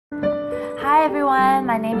Hi everyone,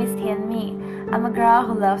 my name is Tian. I'm a girl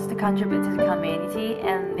who loves to contribute to the community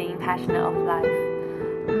and being passionate of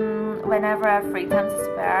life. Whenever I have free time to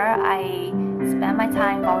spare, I spend my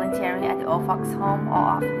time volunteering at the old folks home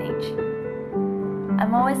or orphanage.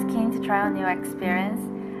 I'm always keen to try a new experience.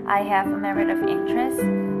 I have a myriad of interests.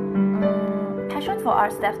 Passion for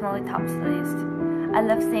arts definitely tops the list. I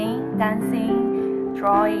love singing, dancing,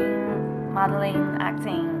 drawing, modeling,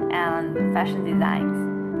 acting, and fashion designs.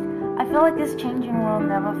 I feel like this changing world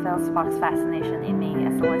never fails to spark fascination in me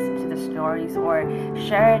as I listen to the stories or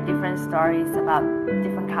share different stories about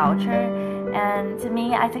different culture. And to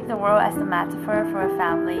me, I take the world as a metaphor for a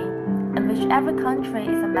family, and whichever country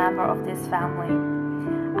is a member of this family.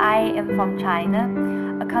 I am from China.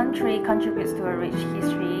 A country contributes to a rich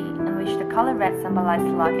history in which the color red symbolizes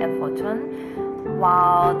luck and fortune,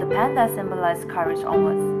 while the panda symbolizes courage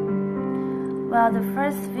onwards. Well, the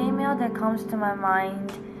first female that comes to my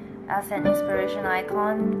mind as an inspiration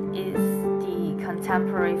icon is the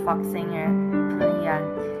contemporary folk singer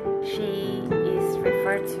Tian. She is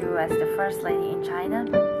referred to as the first lady in China,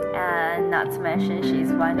 and not to mention she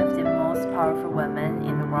is one of the most powerful women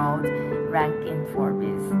in the world, ranked in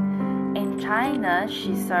Forbes. In China,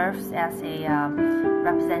 she serves as a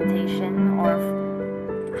representation of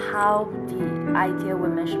how the ideal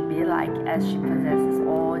woman should be like, as she possesses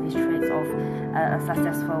all these traits of a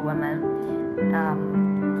successful woman.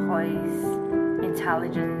 Poise,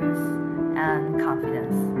 intelligence, and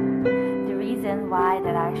confidence. The reason why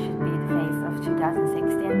that I should be the face of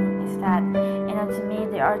 2016 is that, to me,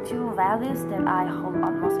 there are two values that I hold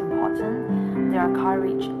utmost important. They are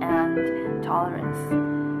courage and tolerance.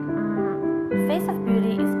 Face of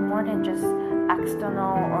beauty is more than just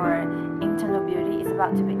external or internal beauty. It's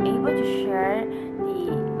about to be able to share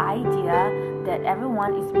the idea that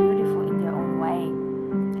everyone is beautiful in their own way.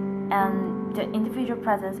 And the individual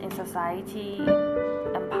presence in society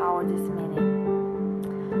empower this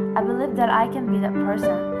meaning. I believe that I can be that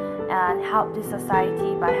person and help this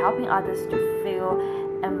society by helping others to feel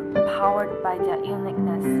empowered by their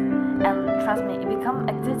uniqueness. And trust me, it becomes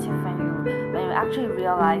addictive when you actually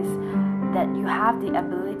realize that you have the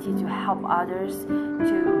ability to help others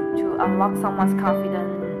to unlock someone's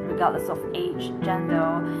confidence regardless of age,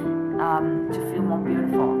 gender, to feel more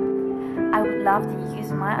beautiful. I would love to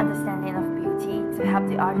use my understanding of beauty to help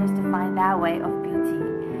the artists to find their way of beauty.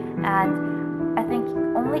 And I think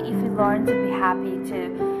only if we learn to be happy,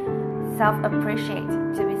 to self-appreciate,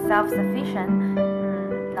 to be self-sufficient,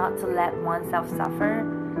 not to let oneself suffer,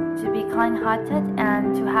 to be kind-hearted,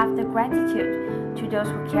 and to have the gratitude to those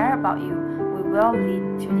who care about you, we will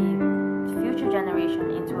lead to the future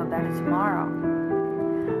generation into a better tomorrow.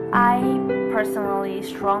 I personally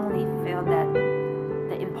strongly feel that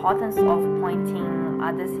the importance of pointing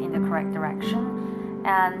others in the correct direction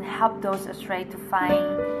and help those astray to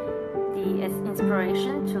find the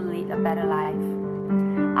inspiration to lead a better life.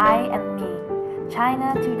 I am me,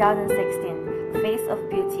 China 2016, face of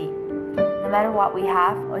beauty. No matter what we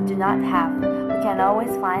have or do not have, we can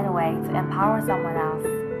always find a way to empower someone else.